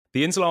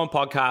The Insulone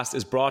podcast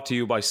is brought to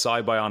you by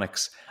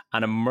Cybionics,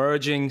 an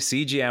emerging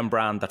CGM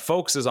brand that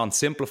focuses on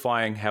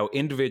simplifying how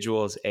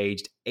individuals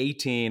aged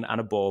 18 and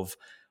above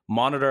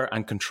monitor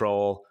and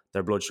control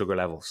their blood sugar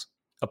levels.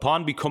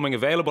 Upon becoming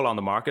available on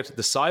the market,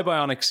 the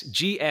Cybionics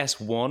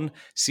GS1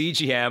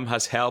 CGM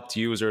has helped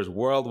users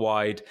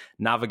worldwide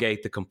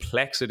navigate the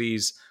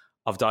complexities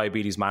of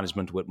diabetes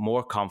management with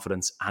more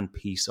confidence and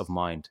peace of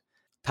mind.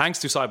 Thanks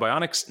to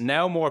Cybionics,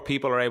 now more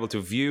people are able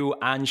to view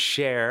and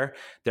share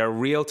their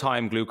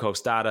real-time glucose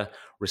data,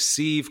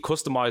 receive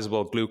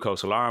customizable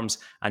glucose alarms,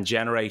 and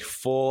generate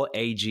full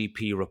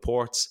AGP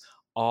reports,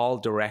 all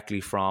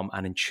directly from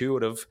an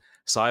intuitive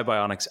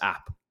Cybionics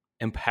app,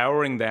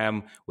 empowering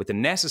them with the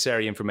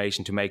necessary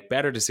information to make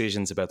better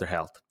decisions about their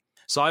health.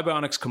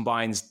 Cybionics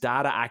combines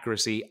data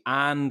accuracy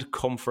and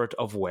comfort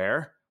of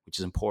wear, which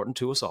is important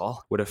to us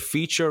all, with a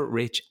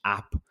feature-rich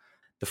app.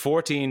 The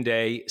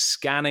 14-day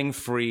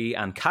scanning-free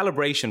and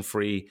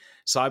calibration-free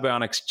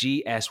Cybionics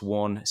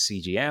GS1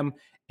 CGM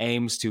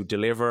aims to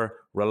deliver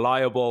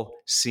reliable,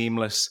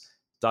 seamless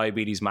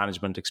diabetes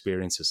management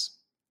experiences.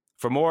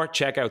 For more,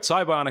 check out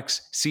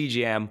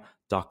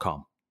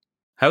cybionicscgm.com.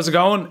 How's it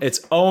going?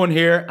 It's Owen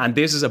here, and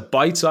this is a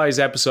bite-sized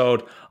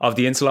episode of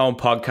the Insulone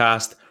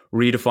podcast,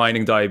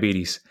 Redefining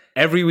Diabetes.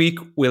 Every week,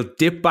 we'll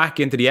dip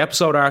back into the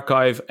episode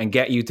archive and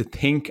get you to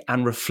think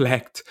and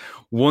reflect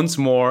once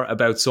more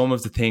about some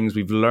of the things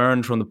we've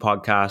learned from the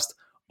podcast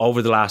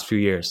over the last few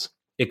years.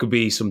 It could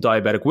be some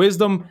diabetic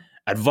wisdom,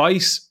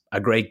 advice,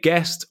 a great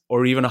guest,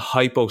 or even a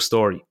hypo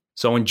story.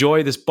 So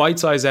enjoy this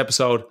bite-sized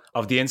episode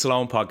of the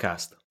Insulone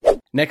podcast.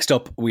 Next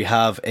up, we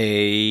have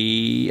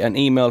an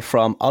email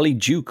from Ollie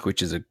Duke,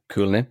 which is a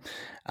cool name.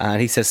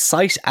 And he says,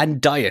 Sight and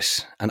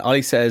Diet. And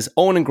Ollie says,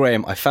 Owen and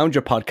Graham, I found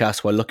your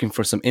podcast while looking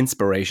for some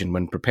inspiration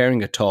when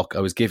preparing a talk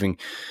I was giving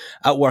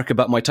at work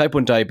about my type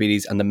 1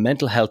 diabetes and the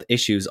mental health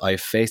issues I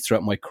have faced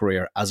throughout my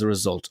career as a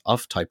result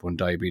of type 1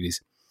 diabetes.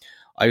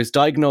 I was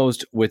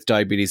diagnosed with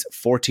diabetes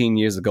 14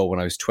 years ago when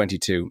I was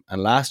 22,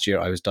 and last year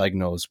I was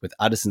diagnosed with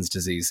Addison's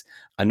disease,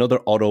 another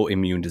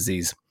autoimmune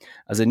disease.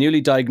 As a newly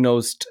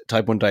diagnosed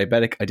type 1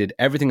 diabetic, I did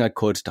everything I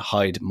could to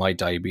hide my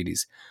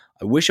diabetes.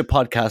 I wish a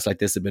podcast like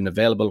this had been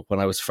available when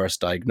I was first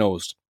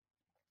diagnosed.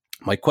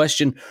 My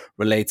question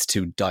relates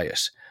to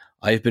diet.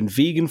 I have been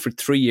vegan for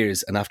 3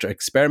 years, and after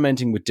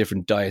experimenting with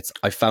different diets,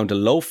 I found a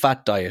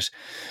low-fat diet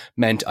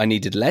meant I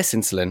needed less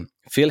insulin,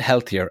 feel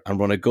healthier, and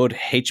run a good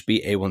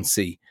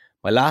HbA1c.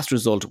 My last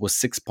result was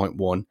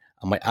 6.1,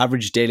 and my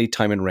average daily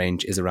time in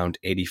range is around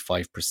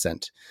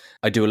 85%.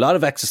 I do a lot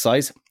of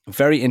exercise,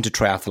 very into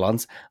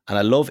triathlons, and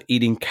I love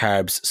eating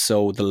carbs,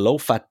 so the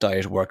low-fat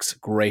diet works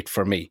great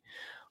for me.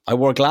 I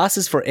wore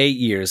glasses for 8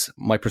 years.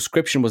 My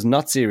prescription was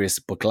not serious,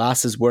 but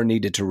glasses were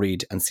needed to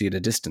read and see at a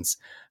distance.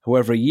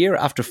 However, a year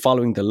after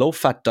following the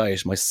low-fat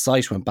diet, my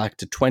sight went back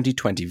to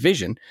 20/20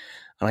 vision,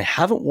 and I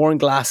haven't worn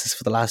glasses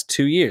for the last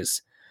 2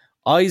 years.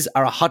 Eyes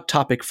are a hot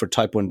topic for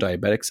type 1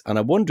 diabetics, and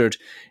I wondered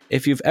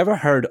if you've ever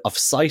heard of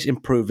sight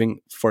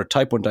improving for a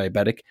type 1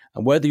 diabetic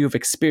and whether you've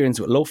experienced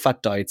with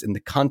low-fat diets in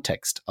the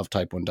context of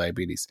type 1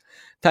 diabetes.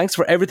 Thanks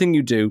for everything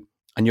you do,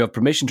 and you have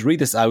permission to read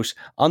this out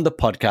on the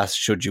podcast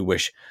should you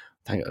wish.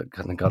 Thank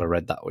God I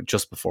read that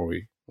just before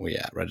we read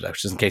it out,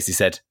 just in case he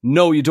said,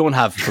 no, you don't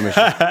have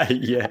permission.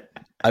 Yeah.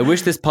 I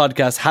wish this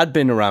podcast had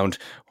been around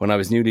when I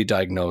was newly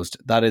diagnosed.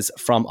 That is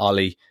from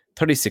Ollie,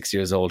 36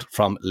 years old,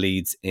 from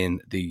Leeds in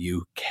the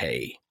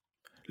UK.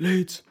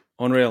 Leeds.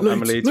 Unreal.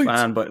 I'm a Leeds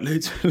fan, but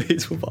Leeds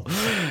football.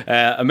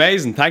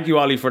 Amazing. Thank you,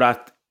 Ollie, for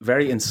that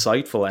very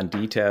insightful and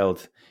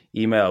detailed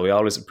email. We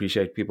always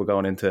appreciate people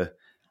going into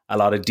a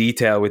lot of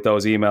detail with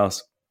those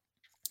emails.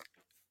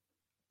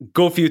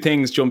 Good few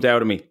things jumped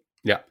out at me.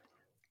 Yeah.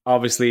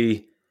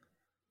 Obviously,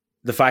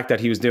 the fact that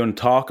he was doing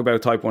talk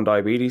about type 1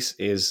 diabetes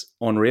is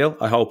unreal.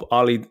 I hope,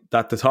 Ollie,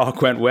 that the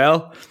talk went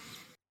well.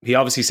 He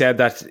obviously said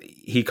that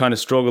he kind of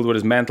struggled with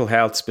his mental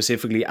health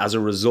specifically as a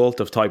result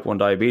of type 1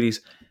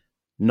 diabetes.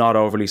 Not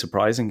overly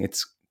surprising.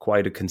 It's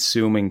quite a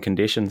consuming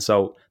condition.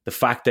 So the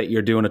fact that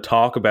you're doing a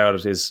talk about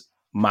it is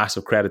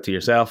massive credit to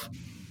yourself.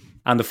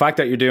 And the fact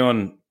that you're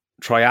doing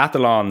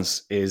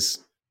triathlons is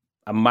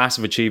a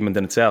massive achievement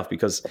in itself,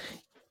 because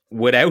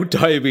without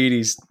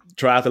diabetes,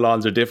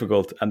 triathlons are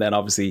difficult. And then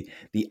obviously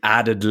the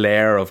added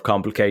layer of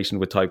complication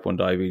with type 1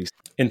 diabetes.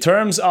 In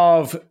terms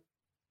of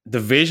the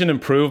vision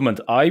improvement,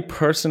 I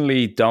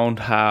personally don't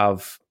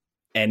have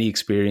any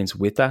experience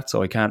with that,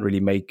 so I can't really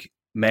make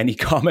many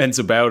comments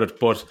about it.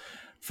 But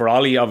for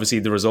Ollie, obviously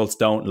the results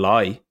don't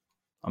lie.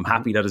 I'm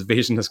happy that his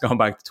vision has gone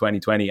back to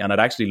 2020, and I'd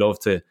actually love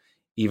to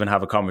even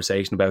have a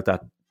conversation about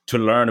that to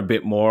learn a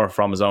bit more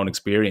from his own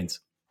experience.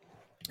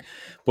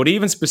 But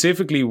even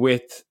specifically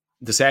with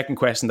the second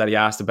question that he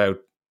asked about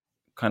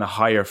kind of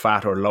higher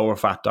fat or lower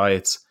fat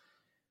diets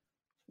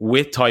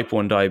with type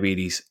 1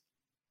 diabetes,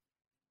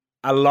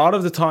 a lot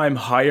of the time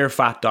higher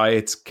fat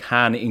diets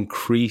can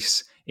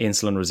increase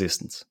insulin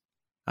resistance.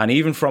 And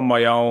even from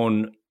my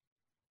own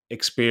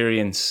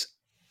experience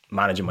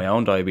managing my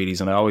own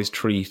diabetes, and I always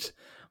treat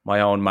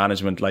my own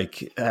management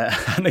like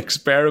an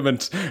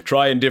experiment,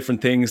 trying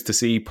different things to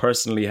see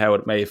personally how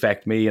it may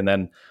affect me. And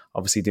then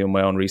obviously doing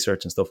my own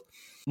research and stuff.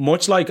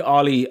 Much like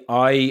Ollie,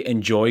 I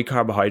enjoy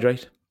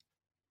carbohydrate,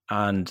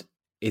 and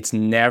it's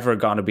never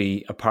going to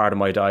be a part of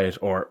my diet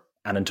or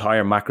an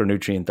entire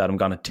macronutrient that I'm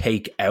going to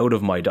take out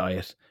of my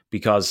diet,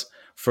 because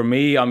for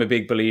me, I'm a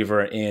big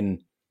believer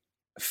in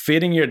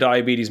fitting your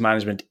diabetes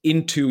management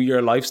into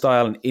your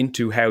lifestyle and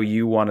into how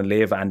you want to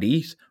live and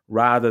eat,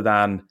 rather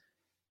than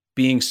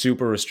being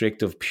super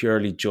restrictive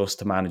purely just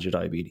to manage your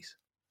diabetes.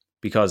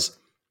 Because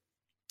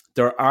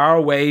there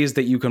are ways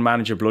that you can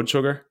manage your blood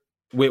sugar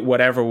with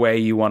whatever way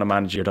you want to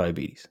manage your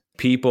diabetes.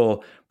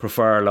 People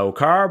prefer low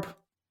carb,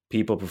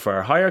 people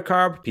prefer higher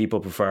carb, people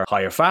prefer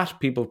higher fat,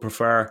 people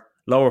prefer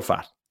lower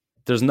fat.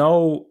 There's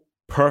no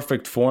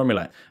perfect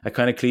formula. A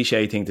kind of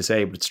cliche thing to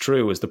say, but it's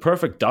true, is the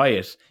perfect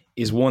diet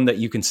is one that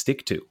you can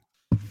stick to.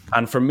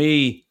 And for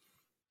me,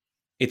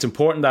 it's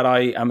important that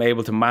I am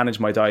able to manage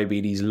my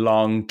diabetes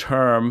long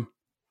term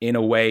in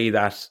a way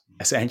that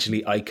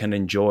essentially I can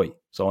enjoy.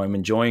 So I'm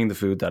enjoying the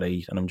food that I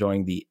eat, and I'm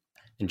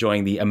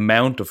enjoying the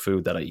amount of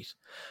food that I eat.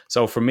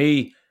 So for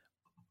me,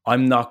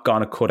 I'm not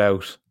going to cut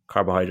out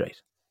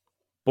carbohydrate.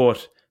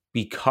 But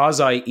because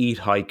I eat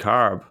high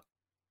carb,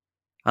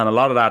 and a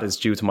lot of that is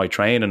due to my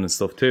training and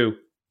stuff too,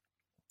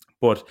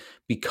 but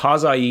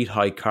because I eat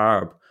high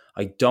carb,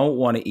 I don't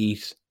want to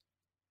eat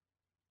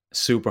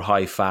super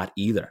high fat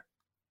either.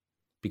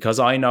 Because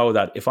I know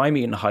that if I'm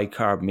eating a high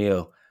carb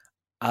meal,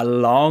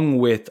 along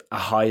with a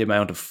high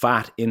amount of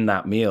fat in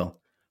that meal,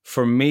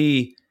 for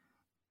me,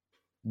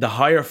 the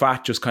higher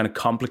fat just kind of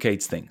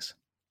complicates things.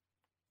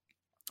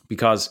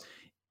 Because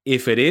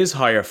if it is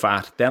higher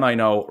fat, then I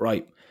know,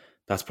 right,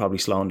 that's probably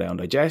slowing down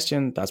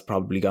digestion. That's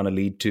probably going to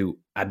lead to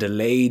a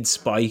delayed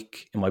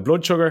spike in my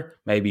blood sugar,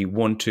 maybe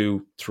 1,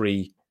 2,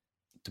 3,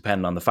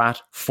 depending on the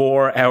fat,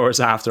 4 hours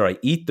after I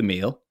eat the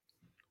meal.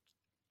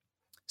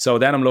 So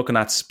then I'm looking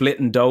at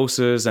splitting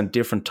doses and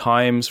different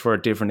times for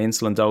different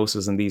insulin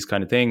doses and these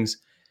kind of things.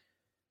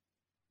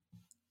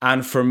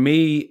 And for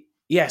me,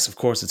 yes, of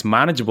course, it's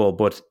manageable,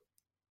 but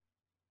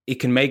it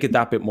can make it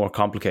that bit more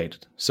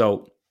complicated.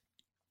 So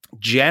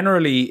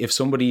generally, if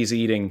somebody is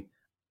eating,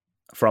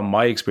 from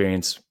my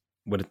experience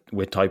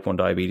with type 1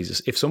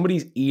 diabetes, if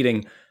somebody's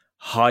eating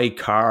high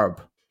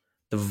carb,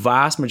 the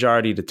vast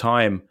majority of the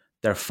time,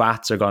 their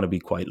fats are going to be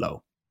quite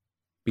low.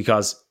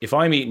 Because if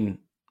I'm eating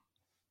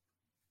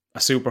a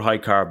super high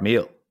carb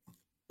meal,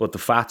 but the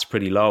fat's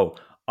pretty low,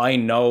 I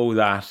know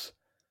that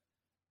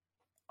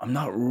I'm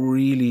not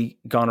really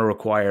going to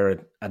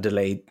require a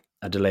delayed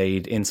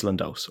insulin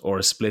dose or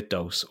a split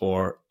dose,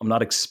 or I'm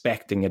not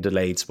expecting a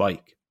delayed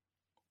spike.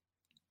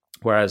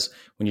 Whereas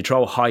when you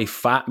throw a high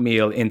fat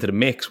meal into the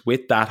mix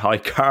with that high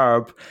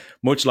carb,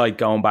 much like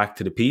going back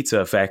to the pizza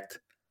effect,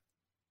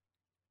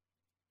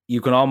 you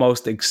can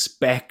almost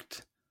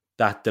expect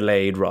that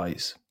delayed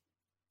rise.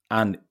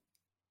 And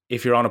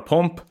if you're on a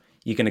pump,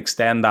 you can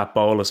extend that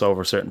bolus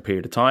over a certain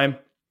period of time.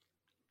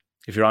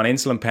 If you're on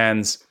insulin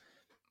pens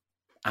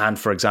and,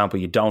 for example,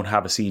 you don't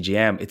have a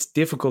CGM, it's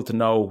difficult to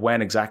know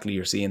when exactly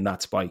you're seeing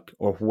that spike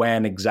or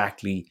when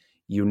exactly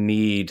you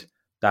need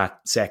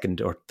that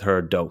second or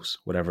third dose,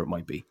 whatever it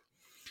might be.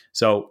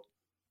 So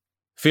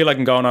I feel like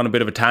I'm going on a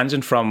bit of a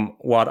tangent from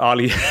what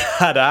Ollie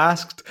had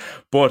asked,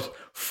 but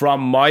from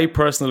my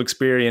personal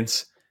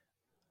experience,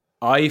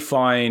 I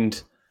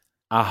find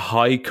a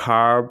high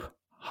carb,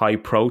 high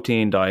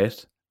protein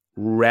diet,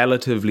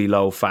 relatively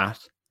low fat,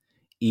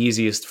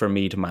 easiest for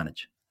me to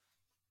manage.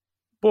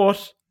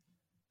 But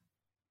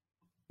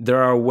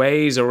there are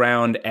ways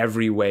around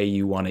every way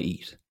you want to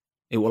eat.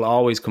 It will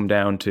always come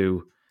down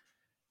to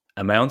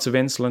amounts of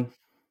insulin,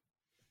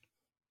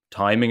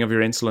 timing of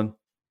your insulin,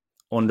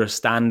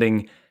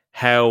 understanding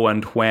how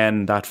and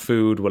when that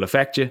food will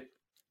affect you.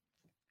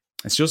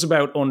 It's just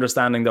about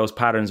understanding those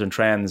patterns and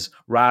trends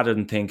rather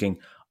than thinking,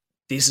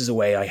 this is the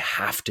way I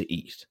have to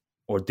eat,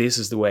 or this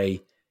is the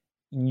way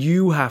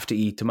you have to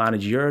eat to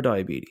manage your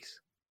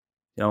diabetes.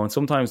 You know, and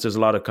sometimes there's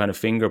a lot of kind of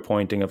finger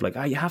pointing of like,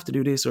 you have to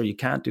do this or you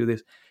can't do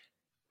this.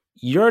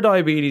 Your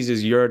diabetes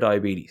is your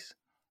diabetes.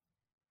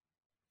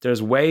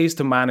 There's ways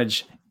to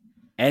manage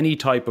any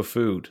type of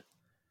food.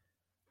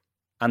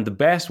 And the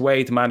best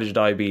way to manage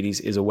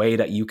diabetes is a way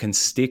that you can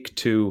stick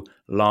to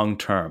long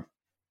term,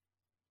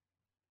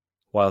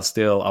 while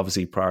still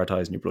obviously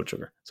prioritizing your blood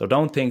sugar. So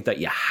don't think that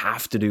you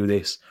have to do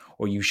this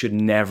or you should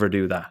never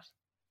do that.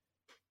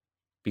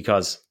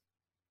 Because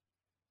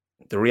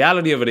the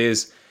reality of it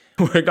is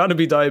we're going to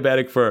be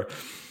diabetic for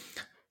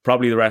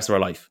probably the rest of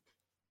our life.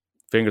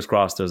 Fingers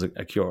crossed there's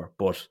a cure,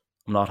 but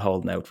I'm not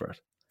holding out for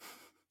it.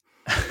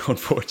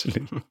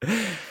 Unfortunately.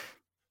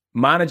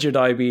 Manage your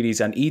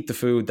diabetes and eat the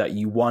food that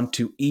you want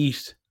to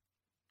eat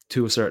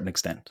to a certain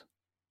extent.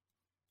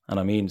 And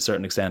I mean, a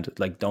certain extent,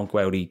 like don't go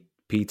out and eat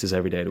pizzas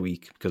every day of the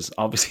week, because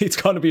obviously it's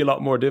going to be a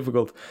lot more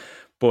difficult,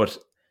 but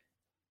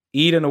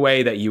eat in a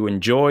way that you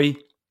enjoy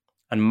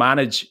and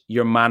manage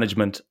your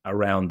management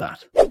around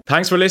that.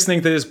 Thanks for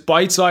listening to this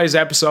bite-sized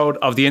episode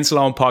of the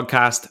Insulone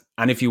podcast.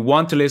 And if you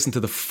want to listen to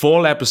the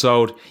full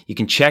episode, you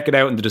can check it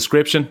out in the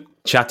description.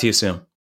 Chat to you soon.